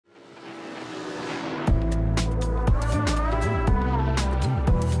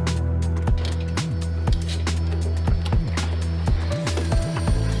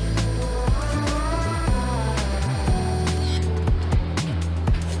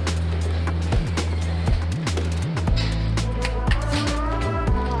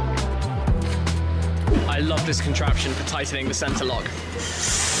useless contraption for tightening the center lock.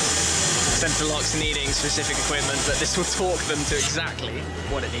 Center locks needing specific equipment, but this will torque them to exactly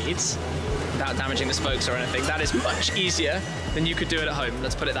what it needs without damaging the spokes or anything. That is much easier than you could do it at home,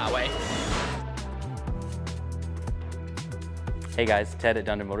 let's put it that way. Hey guys, Ted at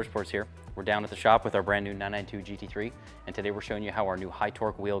Dundon Motorsports here. We're down at the shop with our brand new 992 GT3, and today we're showing you how our new high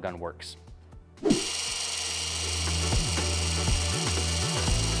torque wheel gun works.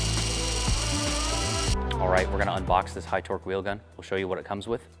 All right, we're gonna unbox this high torque wheel gun. We'll show you what it comes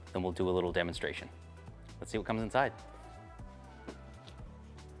with, then we'll do a little demonstration. Let's see what comes inside.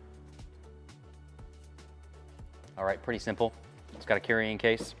 All right, pretty simple. It's got a carrying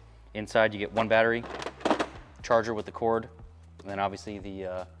case. Inside you get one battery, charger with the cord, and then obviously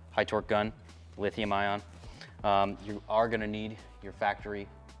the high torque gun, lithium ion. You are gonna need your factory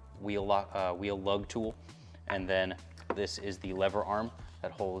wheel lug tool, and then this is the lever arm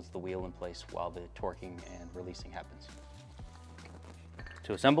that holds the wheel in place while the torquing and releasing happens.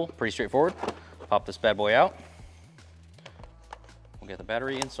 To assemble, pretty straightforward. Pop this bad boy out. We'll get the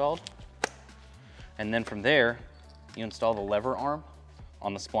battery installed. And then from there, you install the lever arm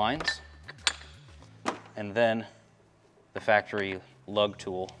on the splines, and then the factory lug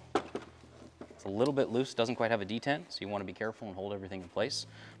tool. It's a little bit loose, doesn't quite have a detent, so you want to be careful and hold everything in place,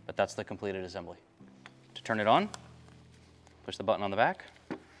 but that's the completed assembly. To turn it on, push the button on the back.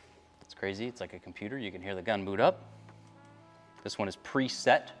 It's crazy, it's like a computer. You can hear the gun boot up. This one is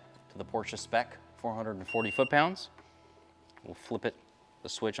preset to the Porsche spec, 440 foot-pounds. We'll flip it, the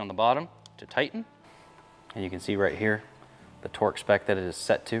switch on the bottom to tighten. And you can see right here, the torque spec that it is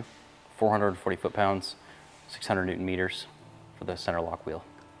set to, 440 foot-pounds, 600 Newton meters for the center lock wheel.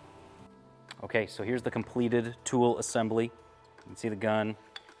 Okay, so here's the completed tool assembly. You can see the gun,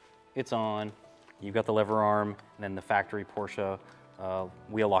 it's on. You've got the lever arm, and then the factory Porsche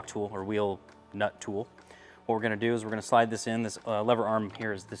wheel lock tool, or wheel nut tool. What we're gonna do is we're gonna slide this in. This lever arm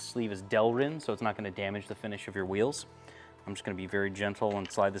here, this sleeve is Delrin, so it's not gonna damage the finish of your wheels. I'm just gonna be very gentle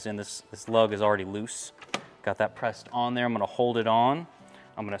and slide this in. This lug is already loose. Got that pressed on there. I'm gonna hold it on.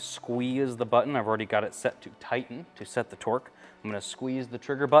 I'm gonna squeeze the button. I've already got it set to tighten to set the torque. I'm gonna squeeze the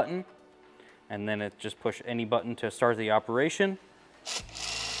trigger button, and then just push any button to start the operation.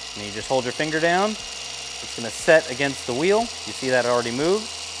 And you just hold your finger down. It's gonna set against the wheel. You see that it already moved.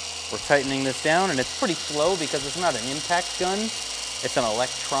 We're tightening this down, and it's pretty slow because it's not an impact gun. It's an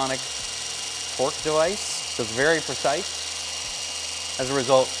electronic torque device, so it's very precise. As a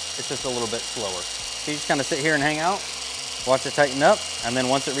result, it's just a little bit slower. So you just kind of sit here and hang out, watch it tighten up, and then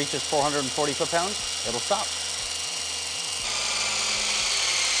once it reaches 440 foot-pounds, it'll stop.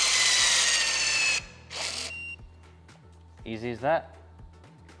 Easy as that.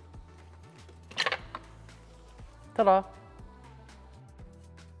 Ta-da!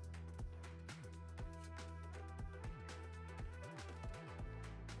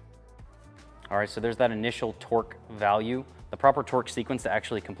 All right, so there's that initial torque value. The proper torque sequence to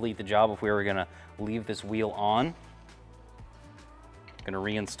actually complete the job if we were gonna leave this wheel on. Gonna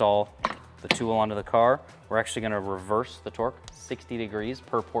reinstall the tool onto the car. We're actually gonna reverse the torque 60 degrees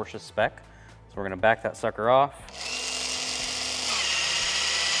per Porsche spec. So we're gonna back that sucker off.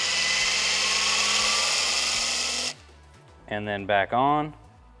 And then back on,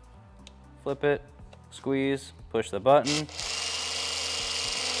 flip it, squeeze, push the button.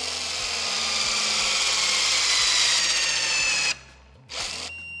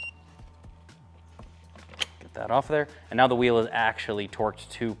 Get that off there. And now the wheel is actually torqued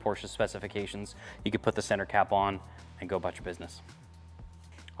to Porsche specifications. You could put the center cap on and go about your business.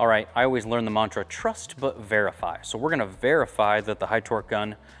 All right, I always learn the mantra, trust but verify. So we're gonna verify that the high torque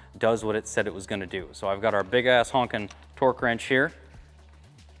gun does what it said it was gonna do. So I've got our big ass honking torque wrench here.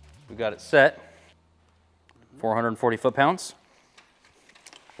 We've got it set, 440 foot-pounds.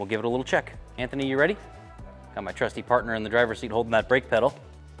 We'll give it a little check. Anthony, you ready? Got my trusty partner in the driver's seat holding that brake pedal.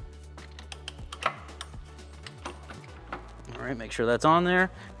 All right, make sure that's on there.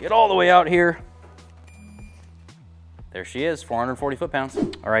 Get all the way out here. There she is, 440 foot-pounds.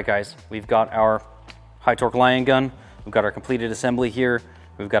 All right, guys, we've got our high torque lion gun. We've got our completed assembly here.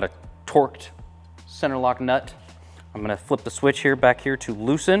 We've got a torqued center lock nut. I'm gonna flip the switch here, back here to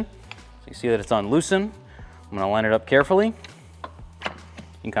loosen. So you see that it's on loosen. I'm gonna line it up carefully.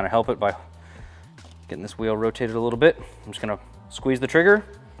 You can kind of help it by getting this wheel rotated a little bit. I'm just gonna squeeze the trigger.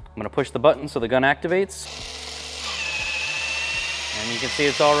 I'm gonna push the button so the gun activates. And you can see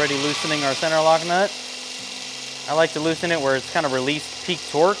it's already loosening our center lock nut. I like to loosen it where it's kind of released peak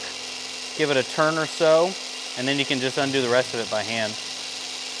torque. Give it a turn or so, and then you can just undo the rest of it by hand.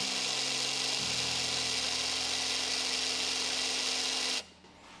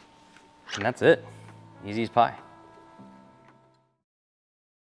 And that's it. Easy as pie.